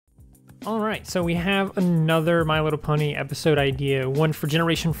All right, so we have another My Little Pony episode idea, one for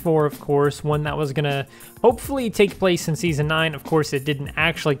Generation 4, of course, one that was gonna hopefully take place in Season 9. Of course, it didn't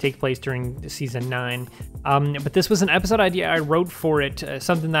actually take place during Season 9, but this was an episode idea I wrote for it,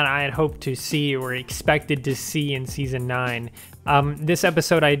 something that I had hoped to see or expected to see in Season 9. This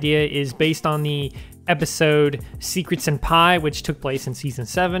episode idea is based on the episode Secrets in Pie, which took place in Season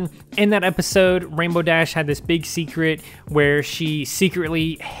 7. In that episode, Rainbow Dash had this big secret where she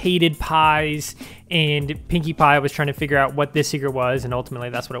secretly hated pies, and Pinkie Pie was trying to figure out what this secret was, and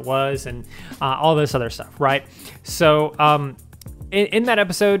ultimately that's what it was, and all this other stuff, right? So, in that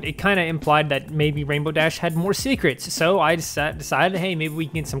episode, it kind of implied that maybe Rainbow Dash had more secrets, so I decided, hey, maybe we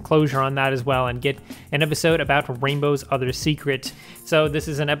can get some closure on that as well and get an episode about Rainbow's other secret. So this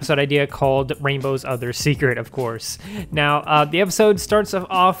is an episode idea called Rainbow's Other Secret, of course. Now, the episode starts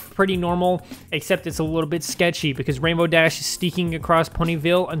off pretty normal, except it's a little bit sketchy because Rainbow Dash is sneaking across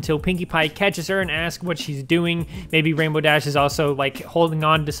Ponyville until Pinkie Pie catches her and asks what she's doing. Maybe Rainbow Dash is also like holding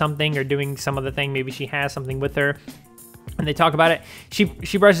on to something or doing some other thing. Maybe she has something with her. And they talk about it.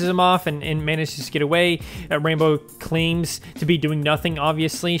 She brushes him off and manages to get away. Rainbow claims to be doing nothing,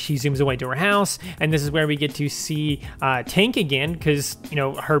 obviously. She zooms away to her house, and this is where we get to see Tank again, because, you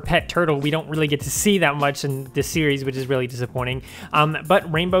know, her pet turtle, we don't really get to see that much in this series, which is really disappointing.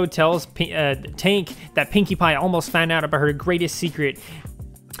 But Rainbow tells Tank that Pinkie Pie almost found out about her greatest secret,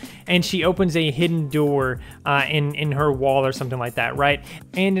 and she opens a hidden door in her wall or something like that, right?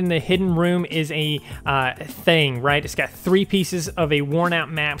 And in the hidden room is a thing, right? It's got 3 pieces of a worn-out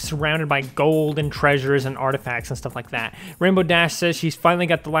map surrounded by gold and treasures and artifacts and stuff like that. Rainbow Dash says she's finally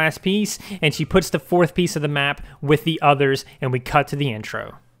got the last piece, and she puts the 4th piece of the map with the others, and we cut to the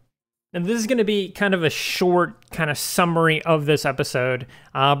intro. And this is going to be kind of a short kind of summary of this episode,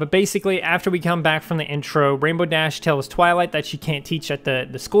 but basically after we come back from the intro, Rainbow Dash tells Twilight that she can't teach at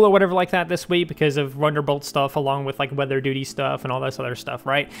the school or whatever like that this week because of Wonderbolt stuff along with like weather duty stuff and all this other stuff,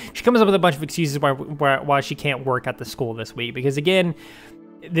 right? She comes up with a bunch of excuses why she can't work at the school this week because, again,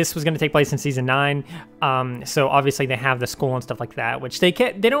 this was going to take place in Season 9, so obviously they have the school and stuff like that, which they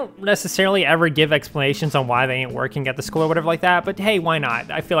don't necessarily ever give explanations on why they ain't working at the school or whatever like that, but hey, why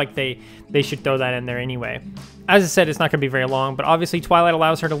not? I feel like they should throw that in there anyway. As I said, it's not going to be very long, but obviously Twilight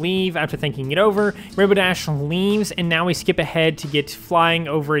allows her to leave after thinking it over. Rainbow Dash leaves, and now we skip ahead to get flying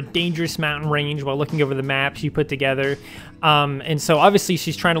over a dangerous mountain range while looking over the map she put together, and so obviously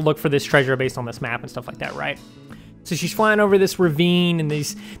she's trying to look for this treasure based on this map and stuff like that, right? So she's flying over this ravine and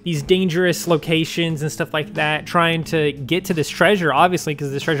these dangerous locations and stuff like that, trying to get to this treasure, obviously, because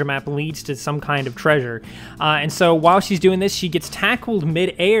this treasure map leads to some kind of treasure. And so while she's doing this, she gets tackled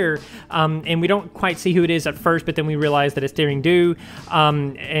mid-air, and we don't quite see who it is at first, but then we realize that it's Daring Do,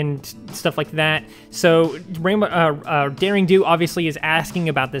 and stuff like that. So Daring Do obviously is asking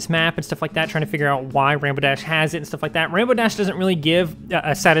about this map and stuff like that, trying to figure out why Rainbow Dash has it and stuff like that. Rainbow Dash doesn't really give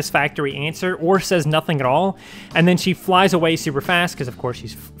a satisfactory answer or says nothing at all. And then she flies away super fast because, of course,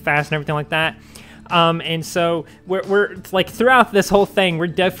 she's fast and everything like that. And so we're like throughout this whole thing, we're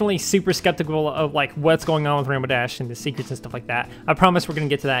definitely super skeptical of like what's going on with Rainbow Dash and the secrets and stuff like that. I promise we're gonna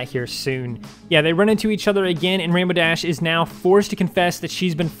get to that here soon. Yeah, they run into each other again, and Rainbow Dash is now forced to confess that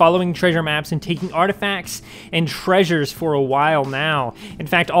she's been following treasure maps and taking artifacts and treasures for a while now. In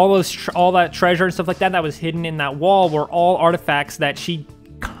fact, all that treasure and stuff like that was hidden in that wall were all artifacts that she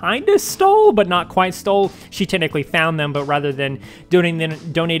kind of stole, but not quite stole. She technically found them, but rather than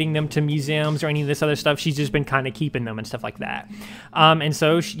donating them to museums or any of this other stuff, she's just been kind of keeping them and stuff like that. And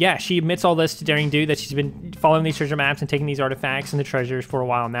so, she admits all this to Daring Do, that she's been following these treasure maps and taking these artifacts and the treasures for a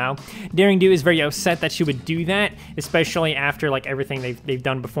while now. Daring Do is very upset that she would do that, especially after like everything they've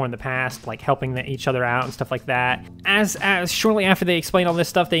done before in the past, like helping each other out and stuff like that. As shortly after they explain all this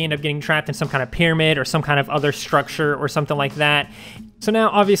stuff, they end up getting trapped in some kind of pyramid or some kind of other structure or something like that. So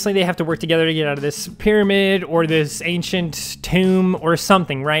now, obviously, they have to work together to get out of this pyramid or this ancient tomb or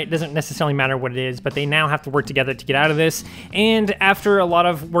something, right? It doesn't necessarily matter what it is, but they now have to work together to get out of this. And after a lot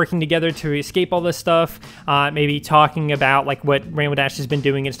of working together to escape all this stuff, maybe talking about like what Rainbow Dash has been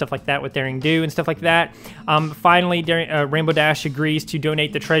doing and stuff like that with Daring Do and stuff like that, finally, Rainbow Dash agrees to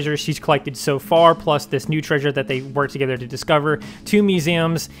donate the treasure she's collected so far, plus this new treasure that they work together to discover, to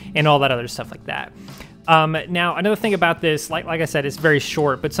museums and all that other stuff like that. Now, another thing about this, like I said, it's very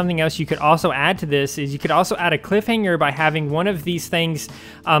short, but something else you could also add to this is you could also add a cliffhanger by having one of these things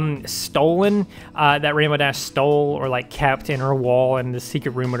stolen, that Rainbow Dash stole or like kept in her wall in the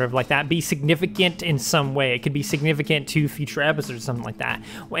secret room, whatever like that, be significant in some way. It could be significant to future episodes or something like that.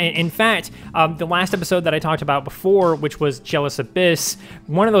 In fact, the last episode that I talked about before, which was Jealous Abyss,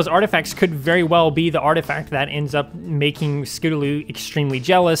 one of those artifacts could very well be the artifact that ends up making Scootaloo extremely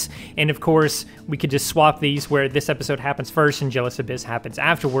jealous, and of course, we could just swap these where this episode happens first and Jealous Abyss happens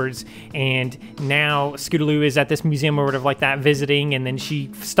afterwards, and now Scootaloo is at this museum or whatever like that visiting, and then she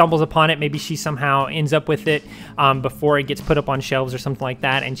stumbles upon it. Maybe she somehow ends up with it before it gets put up on shelves or something like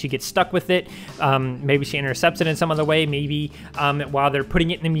that, and she gets stuck with it. Maybe she intercepts it in some other way. Maybe while they're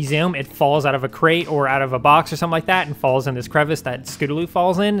putting it in the museum, it falls out of a crate or out of a box or something like that and falls in this crevice that Scootaloo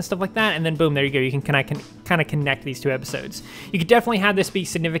falls in and stuff like that, and then boom, there you go. You can kind of connect these two episodes. You could definitely have this be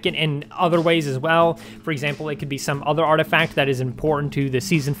significant in other ways as well. For example, it could be some other artifact that is important to the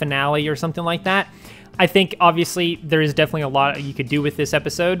season finale or something like that. I think, obviously, there is definitely a lot you could do with this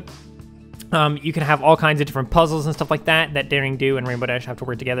episode. You can have all kinds of different puzzles and stuff like that Daring Do and Rainbow Dash have to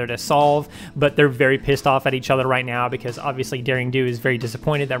work together to solve, but they're very pissed off at each other right now because obviously Daring Do is very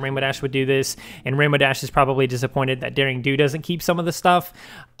disappointed that Rainbow Dash would do this, and Rainbow Dash is probably disappointed that Daring Do doesn't keep some of the stuff.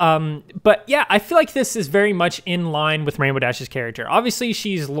 But yeah, I feel like this is very much in line with Rainbow Dash's character. Obviously,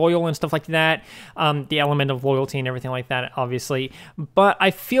 she's loyal and stuff like that, the element of loyalty and everything like that, obviously, but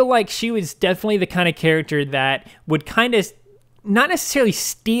I feel like she was definitely the kind of character that would kind of not necessarily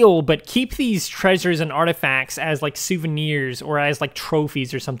steal, but keep these treasures and artifacts as like souvenirs or as like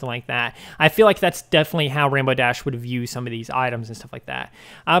trophies or something like that. I feel like that's definitely how Rainbow Dash would view some of these items and stuff like that.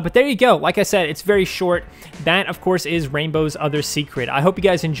 But there you go. Like I said, it's very short. That, of course, is Rainbow's Other Secret. I hope you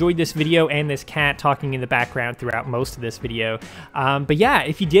guys enjoyed this video and this cat talking in the background throughout most of this video. But yeah,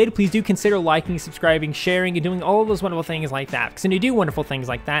 if you did, please do consider liking, subscribing, sharing, and doing all of those wonderful things like that. Because when you do wonderful things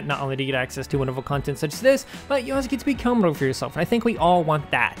like that, not only do you get access to wonderful content such as this, but you also get to become wonderful for yourself. And I think we all want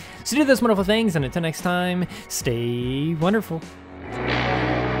that. So do those wonderful things, and until next time, stay wonderful.